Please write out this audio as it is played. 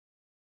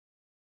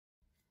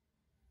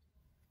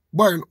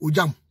boy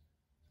OGYAM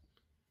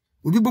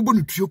obi bobo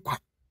no tuo kwa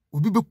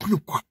obi bekunu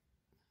kwa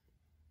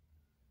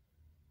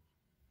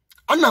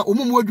ana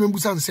omumu adwuma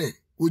busan se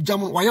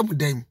OGYAM waye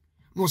modam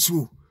no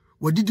so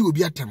wadidi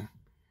obi atem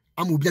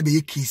ama obi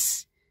abe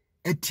case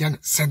etian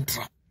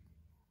central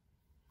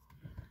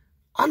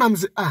ana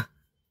mse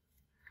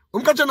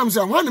omkacha na mse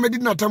wan na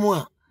medidi na atem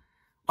a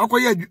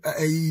akoye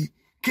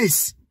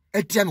case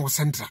etian no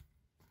central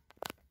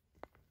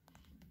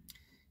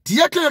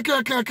tiya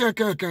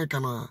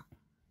kana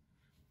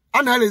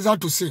ana leza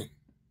to say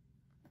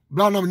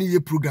Blanam ni ye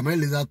program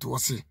leza to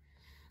say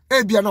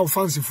bia na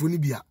offensive ni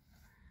bia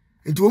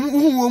enti wo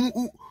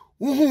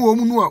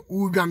mu no a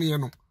udwane ye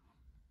no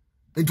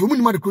enti wo mu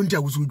ni ma de kronti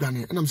a wo su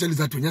udwane na mse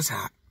leza to nya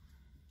saa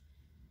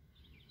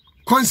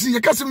konsi ye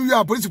kase no wi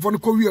a police for no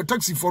ko wi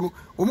taxi for no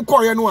wo mu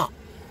ko ye no a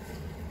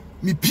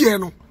mi pie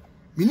no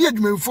mi ni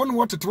adwuma for no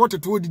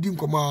wotete odidi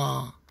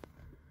nkoma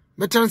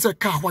metan se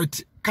car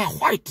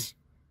white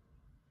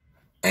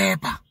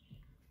eba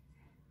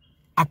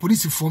a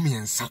police for me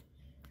ensa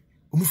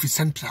omu fi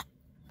central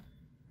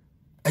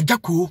Agya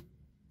Koo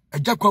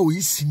wo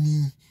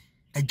isini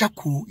Agya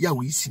Koo ya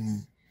wo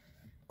isini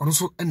ono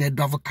so na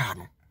drive car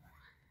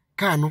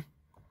no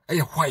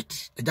eye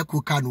white Agya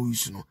Koo car no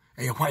use no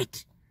eye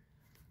white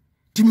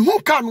timi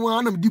hu car no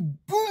anam di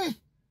boom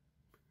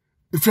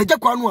if Agya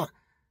Koo no a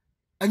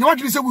enya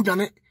wadwiri se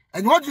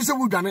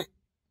wudwane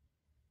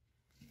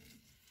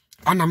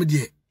anam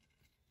de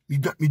mi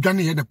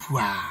dwane ye na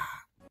pua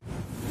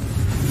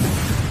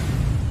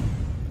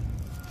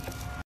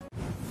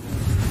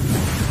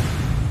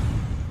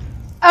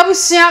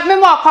Abusia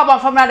memo akwaba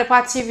from the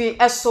party TV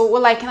eso we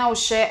like na we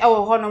share e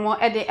wo hono mo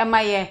e de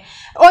emaye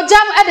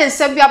OGYAM e de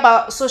nsem bi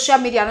about social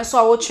media no so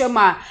a wo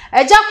twema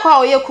Agya Koo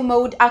oye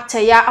Kumawood Actor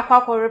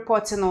Agya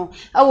report no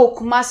e wo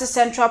Kumasi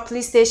Central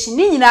Police Station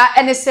ni nyina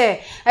ene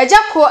se Agya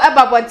Koo e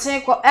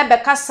babonten ko e be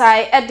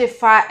kasai e de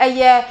fa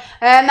eye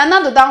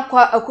nanado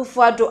dankwa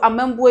Akufuado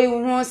amambuo yi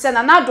hu se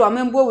nanado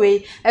amambuo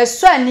we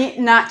eso ani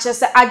na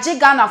chese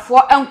ajiga na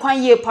fo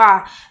enkwan ye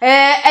pa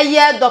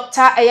eye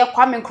doctor eye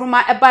Kwame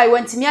Nkrumah e bai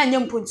wantimi anya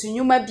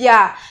mpuntunyuma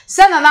bia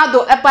se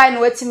nanado e bai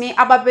no watimi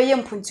ababeye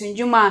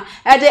mpuntunyuma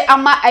e de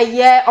ama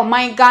eye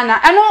oman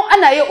Ghana eno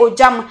na ye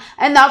OGYAM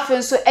na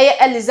afenso eye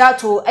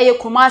Elizato eye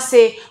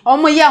Kumasi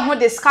omo ye ho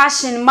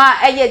discussion ma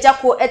eye Agya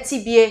Koo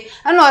etibie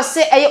eno o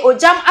se eye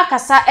OGYAM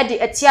akasa e de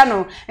etia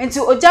no enti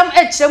OGYAM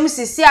e kyerem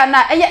sisi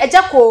na eye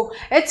Agya Koo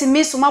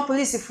etimi soma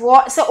police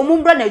fo se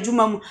omumbra na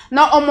adwuma mu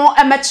na omo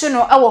emeche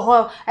no e wo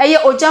ho eye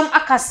OGYAM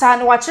akasa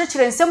na wa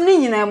kyerkyere nsem ni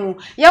nyina mu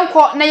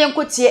yenko na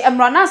yenkotie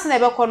emra na se na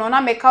ebekọ no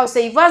na meka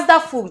say Vazda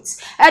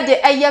Foods e de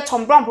eye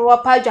tombron pro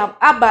pajam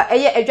aba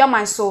eye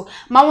adwaman so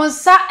ma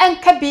wonsa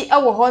enkabi e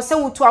wo ho se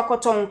wutu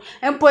akoton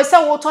empo se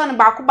wutu ne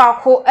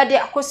baako e de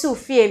akosi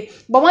ofie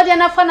bomode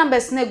na fa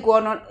numbers na go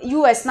no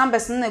US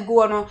numbers na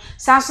go no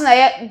sanso na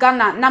ye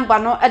Ghana number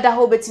no e da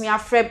ho betimi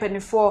afre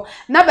penifo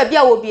na ba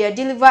bia wo bia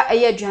deliver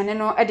eye aduane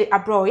no e de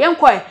abro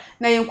yenkoi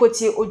na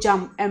yenkoti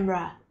OGYAM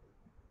emra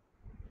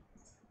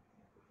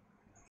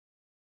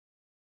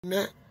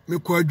ne me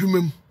ko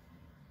adwumam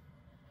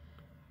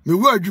me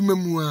wo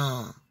adwumamu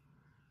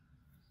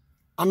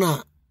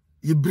ana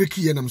ye break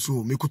ye nam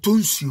so me koto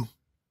nsuo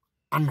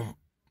ano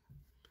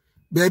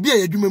baabi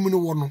a adwumamu no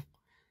wo no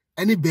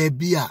ene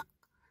baabi a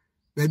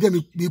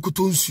me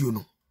koto nsuo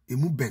no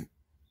emu ben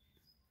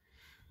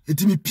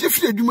eti me pie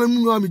firi adwumamu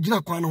no a me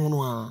gina kwa no ho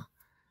no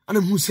ana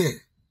hu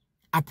se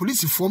a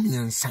police form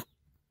yensa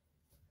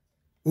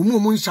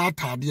omu nsha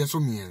atade so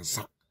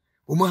miensa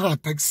omu ha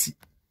taxi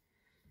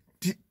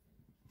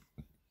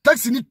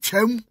ni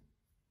twam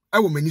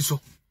awo mani so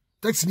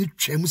taxi ni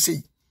twam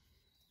sei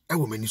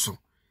awo mani so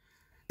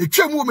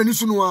etwam wo mani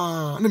so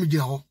no na me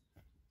gina ho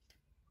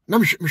na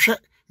me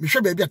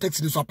hwe baabi a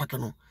taxi ni so apake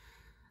no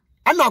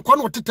ana akwa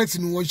no taxi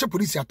ni won hye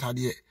police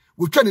atade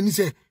wo twa nani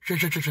se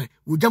hwe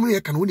OGYAM no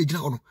ye kana woni gina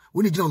ho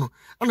no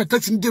ana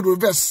taxi ni de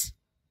reverse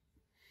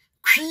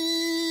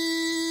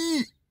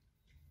kwi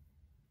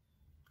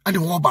ande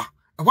woba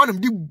awanam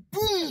di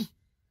boom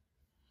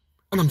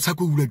ana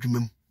msako wura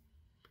adwumam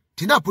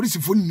tina police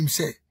fo nim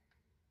se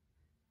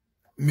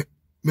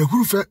me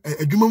huru fe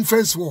adwumam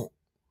fence wall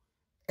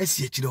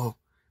esi akire ho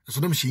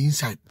so na me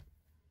inside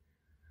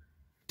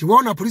ti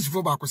wona police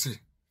fo ba ko se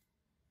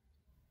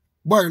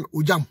boy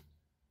OGYAM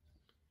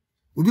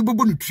obi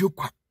bobo no tuo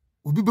kwa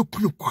obi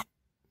bekunu kwa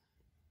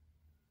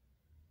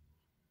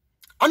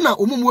ana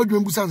omumu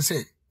adwumam busan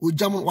se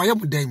OGYAM waye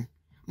modam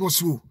no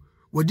so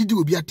wadidi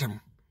obi atem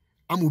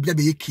ama obi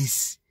abe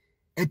case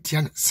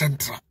etian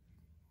central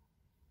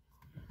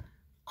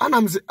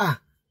ana mse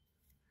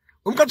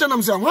omkacha na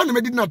mse wan na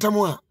medidi na atem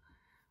a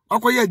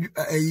akoye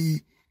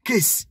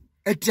case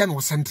etian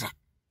no central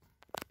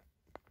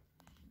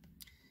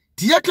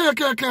tiya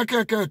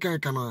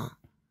kana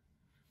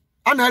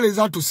ana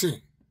Elizato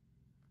se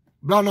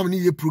Blanam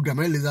ni ye program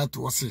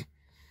Elizato se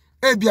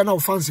bia na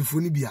offensive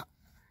ni bia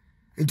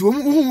enti wo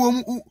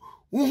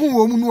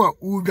mu no a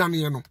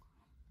udwane no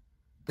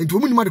enti wo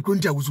mu ni ma de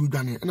kronti a wo su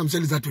udwane na mse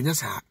Elizato nya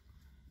saa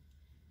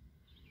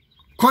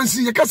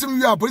Kwansi ye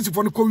kasem wi a police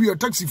for no ko wi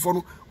taxi for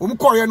no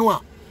koye no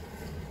a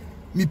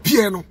mi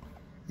pie no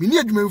mi ni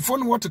adwumanfo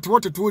no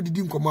wotete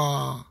odidi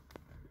nkoma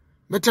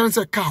metan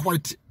say car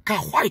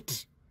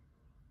white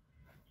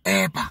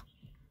eba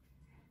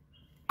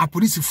a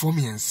police for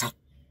me ensa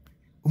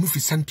omu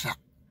fi central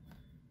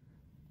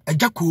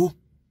Agya Koo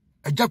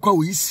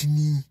wo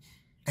isini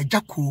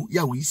Agya Koo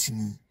ya wo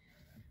isini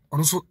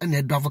ono so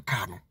na drive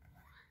car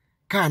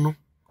no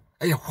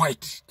eye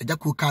white Agya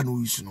Koo car no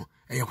isu no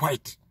eye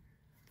white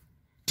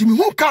timi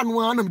hu car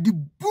no anam di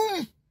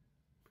boom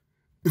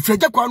if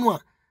Agya Koo no a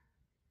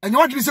enye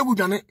wadwe se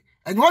wudwane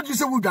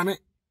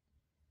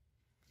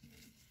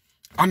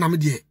anam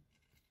de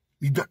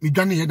mi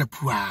dwane ye da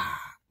pua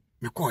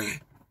me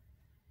koye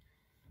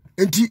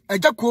enti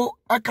Agya Koo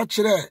aka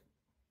kire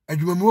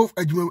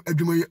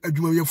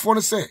adwumayefo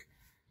no se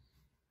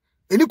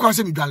eni kwa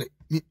se mi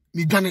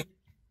dwane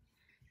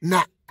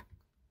na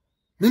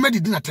me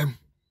medidi na tem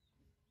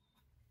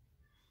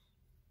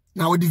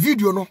na wo di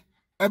video no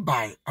e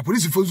bai a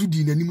police fo zu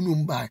di nanim no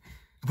mbai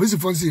a police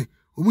fo se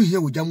omu hia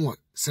OGYAM wo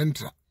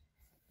central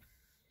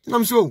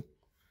nam so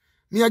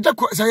mi Agya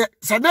Koo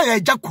sa na ya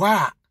Agya Koo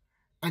a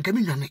anka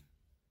mi nwane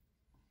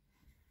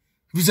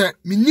visa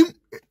minim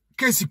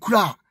case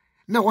kura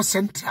na wo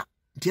central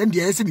tie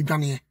ndie ese mi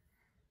dwane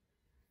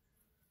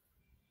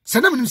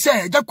sana minim se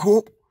Agya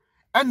Koo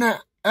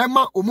ana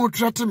ema omo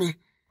trate me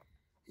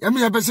ya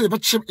me yabese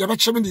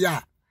yabacheme ndi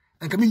ya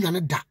anka mi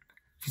nwane da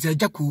visa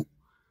Agya Koo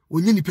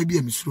onye nipa bi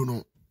amisuro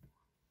no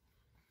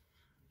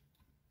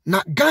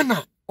na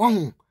Ghana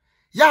ohun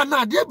ya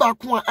na ade ba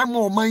ko a ema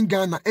oman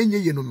Ghana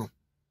enye ye no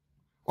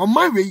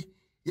oman we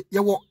ye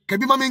wo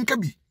kabi ma menka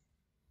bi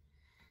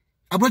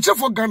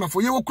abrochefo Ghana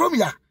fo ye wo krom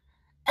ya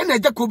ena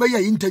Agya Koo be ya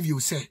interview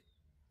say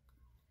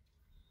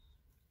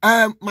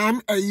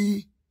mam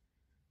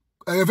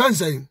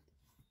event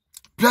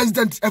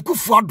President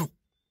Akufo-Addo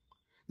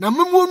na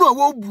memu no a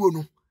wo buo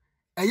no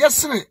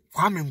eyesene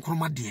Kwame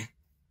Nkrumah de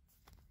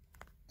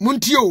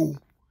muntie o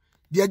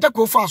de Agya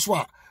Koo fa so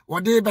a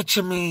wode be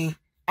cheme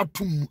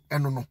atum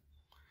eno no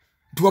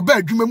to oba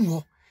adwuma mu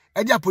ho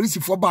e de police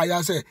fo ba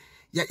ya say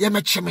ye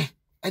me cheme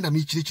e na me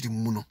chirichiri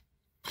mu no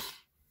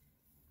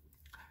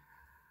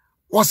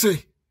wo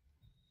say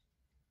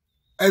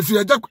efi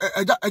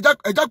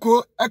Agya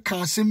Koo e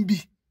kan asem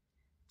bi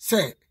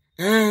say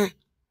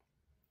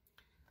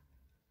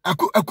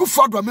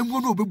Akufo-Addo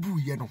amemu no obebu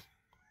ye no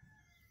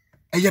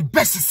eye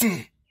best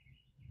say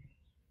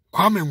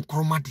Kwame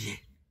Nkrumah de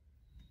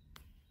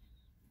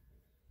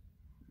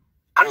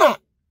ana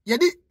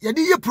yedi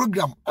ye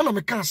program ana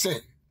me kan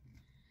say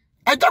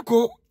Agya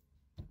Koo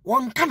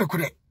won kan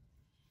kure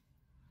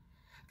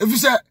efi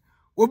say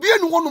obi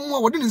enu wonum a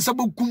wode ne nsa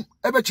bokum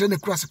ebe kire na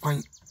kura se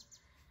kwan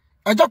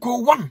Agya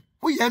Koo 1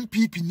 wo ye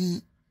MPP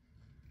ni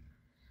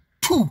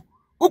 2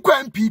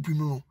 ukwa MPP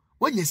no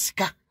wonye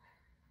sika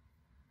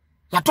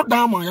ya to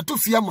dama ya to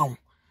fia ma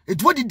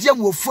etu wodi dia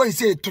mu ofo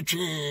say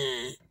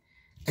totwe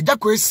Agya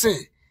Koo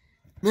say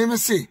me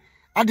say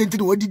adenti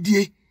no wodi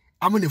die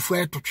amene fu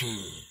totwe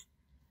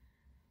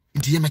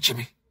ndiye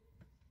mecheme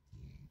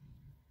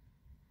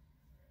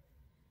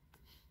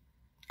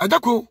Agya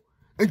Koo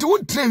enti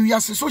won tra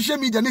wiase social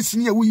media na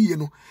sini ya wuyiye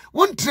no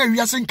won tra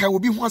wiase nka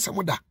obi hu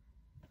asem da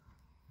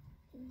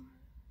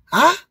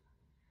ha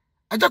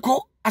Agya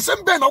Koo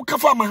asem be na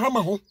ukafa mahama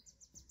ho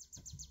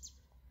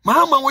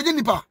mahama woje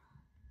nipa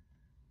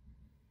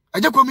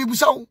Agya Koo mi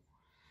busawo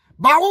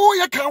ba wo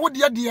ye kan wo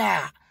de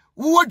a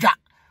wo dwa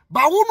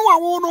ba wo no a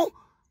wo no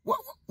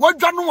wo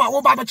dwa no a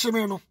wo ba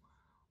cheme no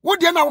wo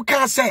de na wo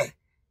kan say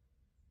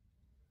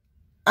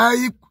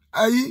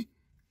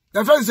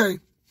the friend say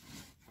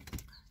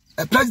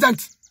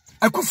President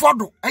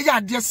Akufo-Addo eya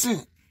ade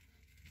sen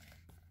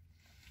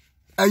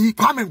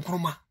Kwame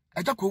Nkrumah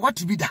Agya Koo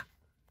what be da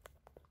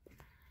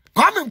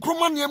Kwame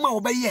Nkrumah niema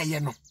obeye ye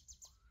no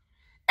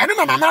ene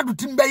na Nana-Addo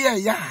tim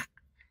beye ya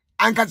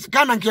anka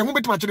kana nke hu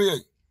betima kire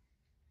ye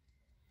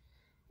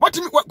what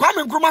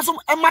Kwame Nkrumah so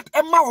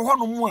emma wo ho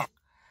no mu a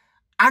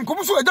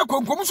ankom so Agya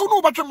Koo nkom so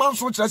no batwe man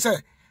so kire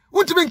se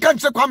untimi nka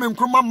nche Kwame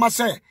Nkrumah ma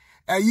se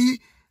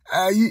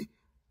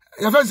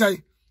ya fa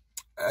say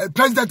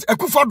President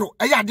Akufo-Addo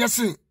eya ade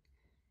sen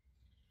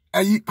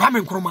Kwame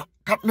Nkrumah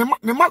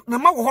ne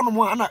ma wo ho no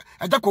mu a na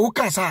Agya Koo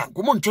ka sa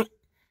komo ntwe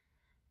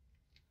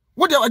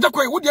wode Agya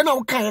Koo wode na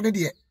wo ka ye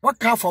de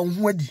waka fa wo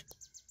hu adi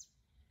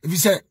efi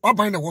say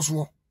waban na wo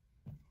so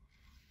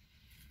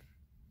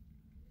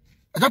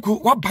Agya Koo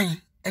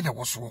waban e na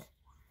wo so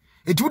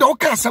enti wo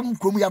ka asam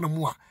krom ya no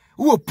mu a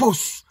wo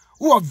post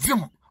wo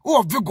vim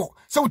wo vigo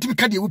se wotimi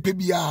ka de wo pe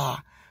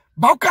bia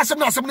ba wo ka asam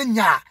na asam na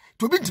nya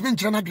to bi ntimi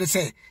nkyere na dre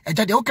say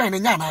Agya de wo ka na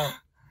nya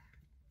na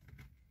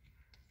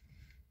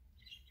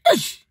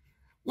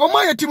wo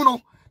ma ya tim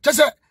no che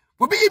say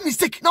wo be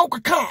mistake na wo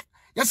ka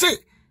ya say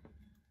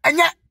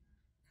anya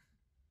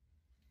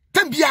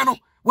tambia no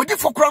wo di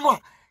fokora no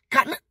a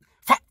ka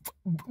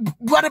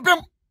buare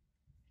bem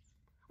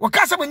wo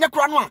ka se manya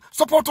kora no a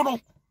support no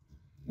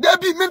da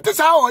bi mente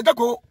sa o Agya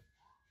Koo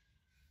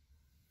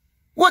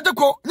wo Agya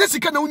Koo nya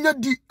sika na unya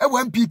di e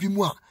wa MPP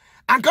mu a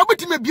anka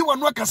obetime bi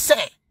wonu aka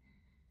se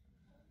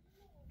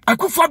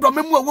Akufo Addo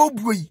memu a wo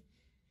buyi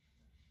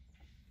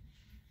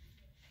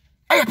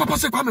aye papa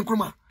se Kwame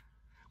Nkrumah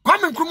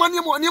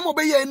niemo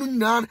be ye enu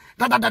nyina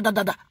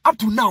da up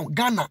to now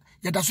Ghana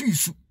yeda so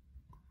yisu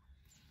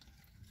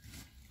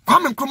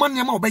Kwame Nkrumah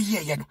niemo be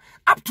ye no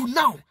up to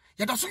now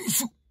yeda so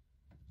yisu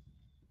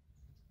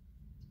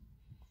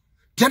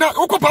tena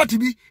oko party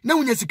bi na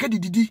unya sika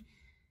dididi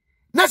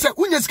na se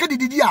unya sika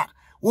dididi a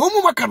wo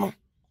mu maka no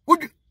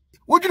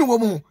wodwini wo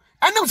mu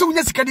anam se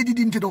unya sika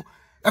dididi nti no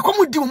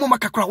ekomu di wo mu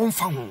maka kra wo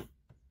mfa ho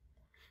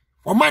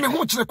wo mane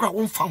ho kire kra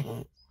wo mfa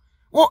ho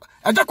wo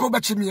Agya Koo be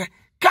chimie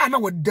ka na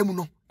wadam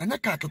no ene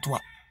ka ketewa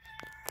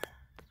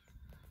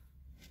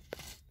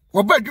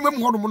wo ba adwuma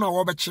mu hono no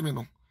wo be chime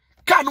no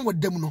ka na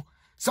wadam no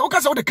se wo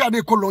ka se wo de ka na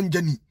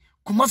ekolonjani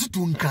Kumasi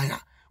tu nkan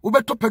a wo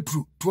beto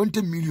petro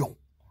 20 million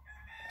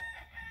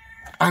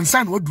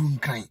ansan wo du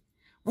nkan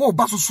wo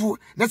ba so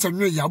na se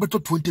nwe ya wo beto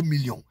 20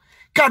 million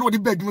ka na wo de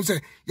ba adwuma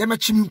se ya ma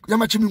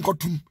chimi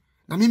nkotum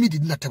na mimi di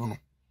na tem no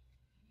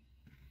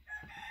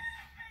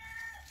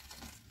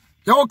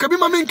ya o kabi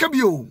ma men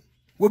kabi o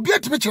obi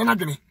atime kire na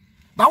dwene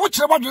ba wo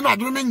kire badwene na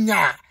adwene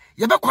nya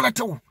ye be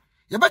kolete wo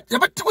ye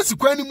be te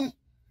sikwa ni mu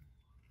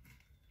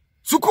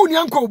suku ni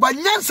anko ba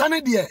nyansa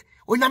ne de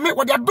onyame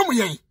wo de adom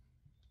yen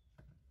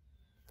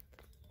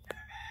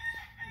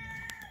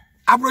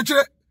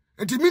abrochire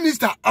enti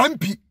minister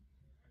MP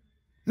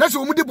na se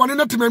omu di bone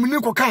na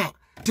temamini koka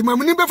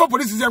temamini be for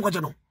police zi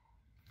ankoche no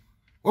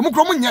omu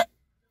kro mu nye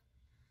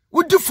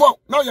wudi for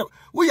na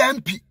wo ya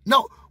MP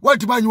na wo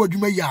ti ba nyi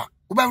wadwuma yi a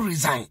wo be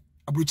resign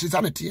abrochire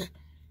sanete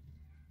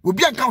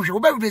obi anka hwe wo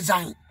be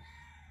resign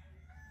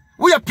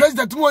wo ya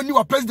president mo ni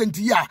wa president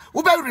yi a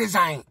wo be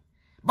resign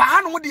ba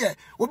hanu mo de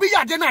obi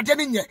ya de na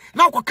nye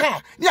na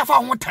koka ni afa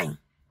ho tan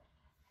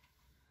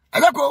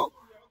Agya Koo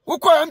wo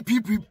ko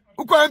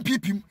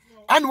MPP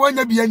anu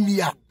wanya bia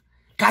nia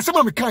ka se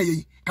ma me kan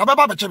yi ka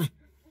baba ba cheme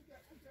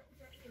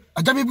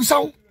Agya me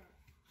busawo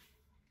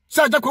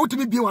se Agya Koo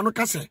utimi bia wano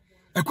ka se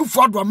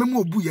Akufo Addo amemu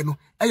obuye no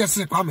eye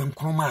se Kwame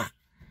Nkrumah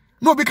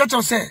no obi ka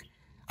cho se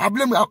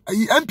ablem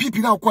MPP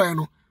na koye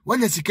no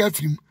wanya sika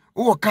firim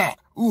wo ka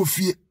wo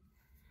fie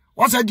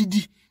wasa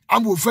didi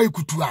am wo fa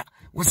ikutu a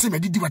wo se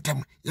medidi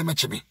watam ye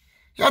mecheme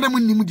ya na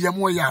munnim de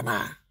mo ya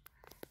na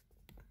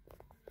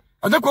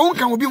Agya Koo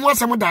unka obi ho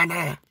asem da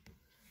na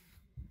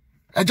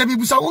Agya bi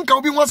busa unka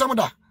obi ho asem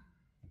da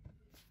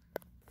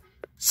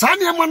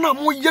sani ema na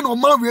mo ye no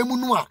ma we mu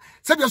no a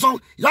se bi so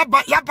ya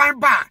ban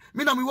ba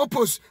me na me wo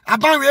post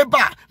aban we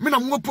ba me na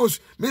me wo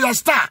post me ya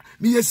star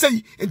me ye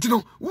sei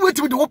entino wo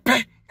wetimi de wo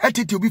pe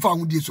etete obi fa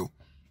ho die so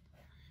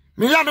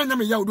me ya na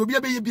nyame ya obi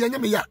abeye bia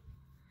nyame ya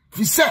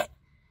fi se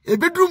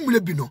ebedrum mule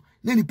bi no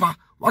na nipa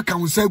waka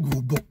ho sa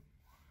gu bo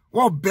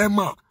wo be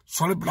ma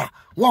sori bra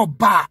wo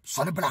ba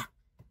sori bra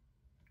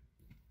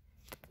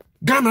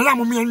Ghana la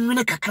mo me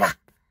nwene kakra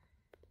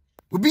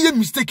obi ye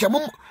mistake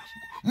mo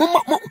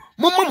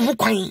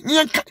kwan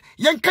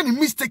yanka ni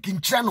mistake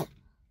nkyira no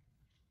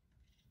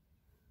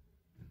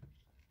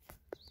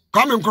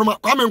Kwame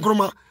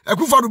Nkrumah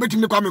Akufo Addo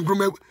betimi Kwame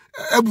Nkrumah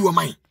abu o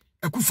man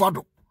Akufo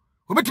Addo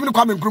obetimi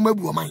Kwame Nkrumah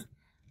abu o man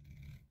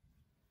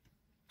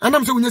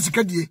anam se wunya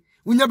sika die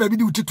wunya ba bi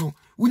di utito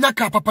wunya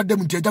ka papa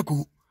dam nti Agya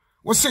Koo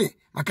wo se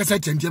makasa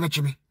tiantie na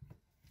cheme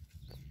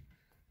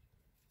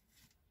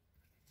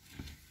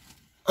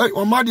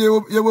o ma de ye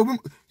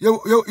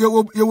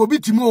wo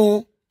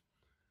bitimo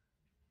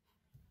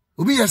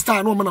obi ye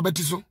star no mana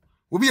betiso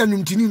obi ye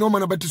nyumtini no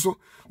mana betiso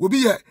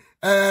obi ye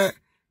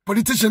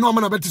politician no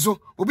mana betiso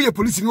obi ye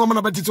police no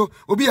mana betiso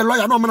obi ye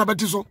lawyer no mana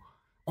betiso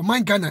o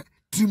man Ghana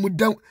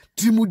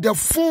trimuda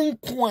fon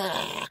kwa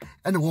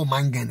ene wo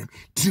man Ghana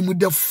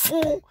trimuda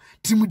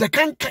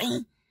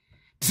kankan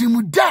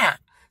trimuda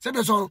se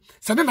be so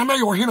se na na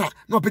yo hena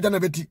no peda na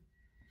beti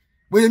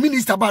we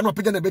minister ba no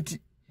peda na beti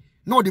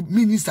no the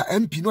minister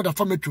MP no the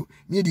fametro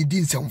near the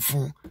din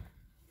semfo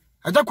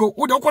Agya Koo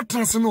wo de ko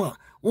trans no a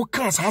wo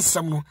kan sa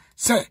asem no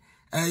se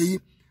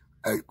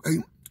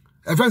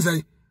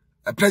friends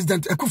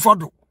president Akufo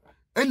Addo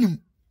enim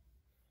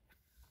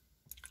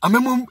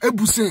amemum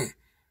ebuse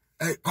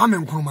Kwame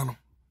Nkrumah no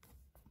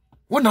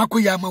wo na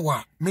akoya ma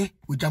wa me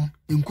OGYAM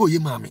enko ye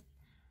ma me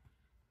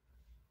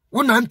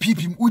wo na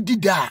MPP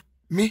udida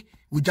me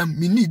OGYAM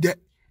me need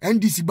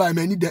NDC ba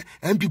me need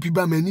MPP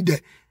ba me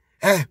need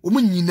omu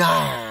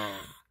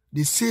nyina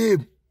the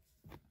same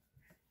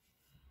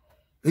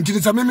until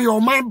the time me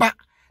your mind ba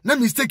na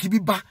mistake bi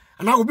ba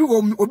ana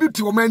obi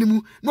ti o man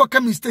mu na o ka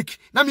mistake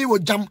na me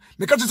OGYAM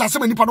me ka tsa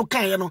asem nipa no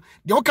kan ye no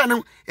de o kan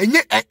no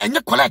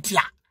enye collect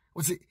ya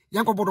o se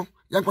yanko bodo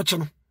yanko che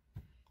no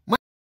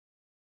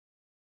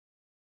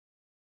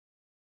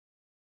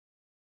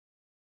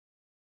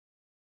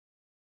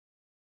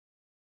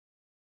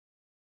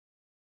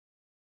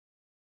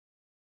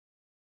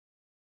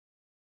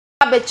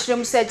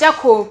Abechirem se Agya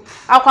Koo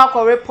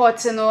akwa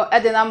report no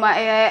edenama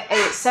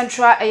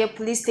central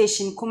police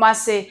station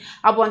Kumase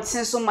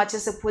abonten so mache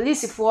se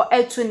police for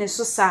etu ne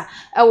so sa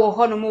ewo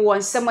ho no mo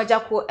won se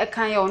Agya Koo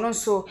ekan ye ono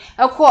so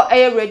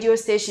ekọ radio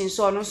station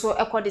so ono so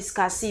ekọ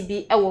discuss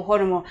bi ewo ho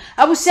no mo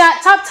abusia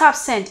tap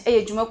send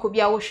dwuma ko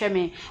bia wo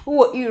hweme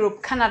wo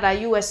Europe Canada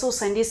US so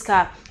send this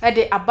car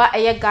de aba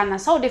Ghana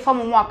so de fa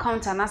mo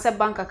account na se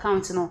bank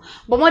account no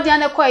bo mo dia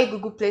na ekọ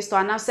Google Play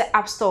Store na se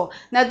App Store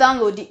na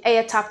download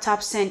the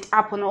tap send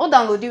app no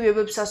download the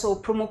website so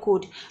promo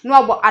code no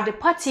abo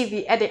Adepa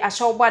TV e de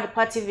asho bo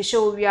Adepa TV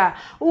show wi a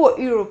wo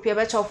Europe e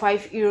be cho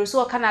 €5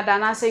 so Canada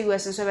na say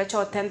US so be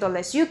cho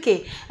 $10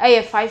 UK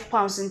 £5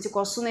 nti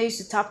ko so na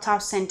use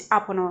tap send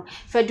app no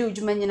fe de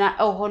udwuma nyina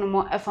e ho no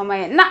mo e fama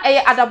ye na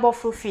adabo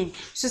frofin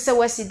so se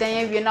wasi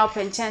dan wi na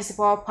open chance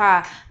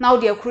pa na wo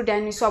de akuru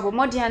dan ni so abo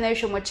modian na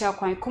hwe mo chia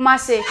kwan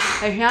Kumase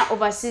ehwa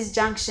overseas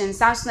junction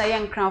sans na ye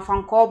nkran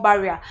fan call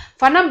barrier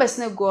fa numbers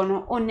na go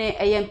no one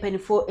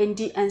mpanifo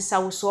endi ensa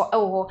wo so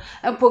ewo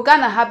empo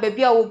Ghana ha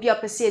bebia wo bia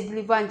pese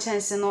deliver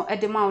chance no e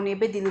de ma wo no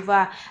be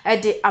deliver e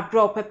de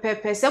abro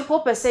pepepe se po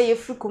pese ye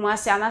free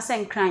Kumase anase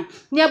nkran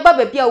ne ba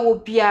bebia wo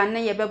bia na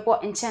ye bebo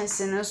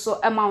chance no so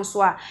e ma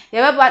so a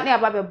ye beba na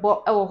aba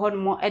bebo ewo ho no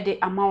mo e de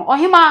ama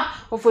ohima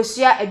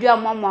ofosua adua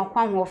amamo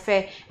akwan ho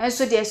fe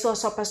enso de so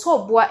pese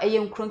oboa eye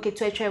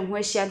nkronketo atwa ho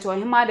ahia nto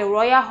ohima the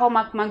Royal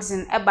Hallmark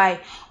magazine e bai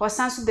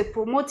osanso the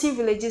promoting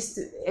villages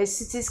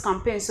cities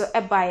campaign so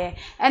e bai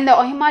and the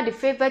ohima the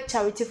favorite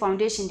charity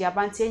foundation the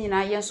abante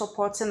nyina yen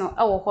support no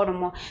ewo ho no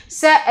mo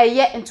se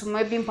eye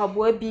ntoma bi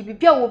mpaboa bi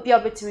bia wo bia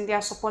betimi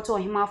dia support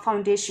ohima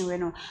foundation we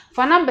no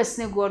fa numbers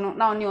ne go no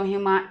na oni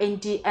ohima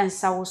endi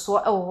ensa wo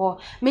so ewo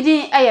ho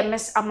midi eye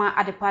miss ama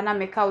Adepa na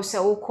meka wo se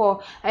wo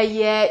ko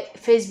eye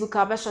Facebook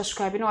aba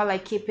subscribe no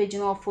like page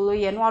no follow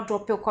ye no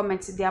drop your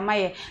comment dia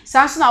amaye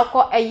sanso na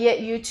ko eye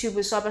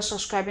YouTube so aba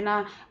subscribe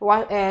na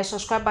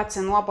subscribe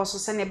button no abo so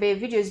se ne be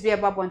videos bi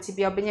eba bonti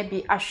bi obenya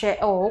bi ahwe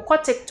ewo ko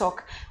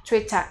TikTok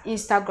Twitter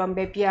Instagram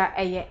bebia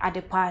eye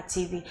Adepa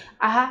TV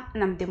aha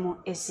namdemo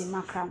esi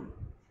makram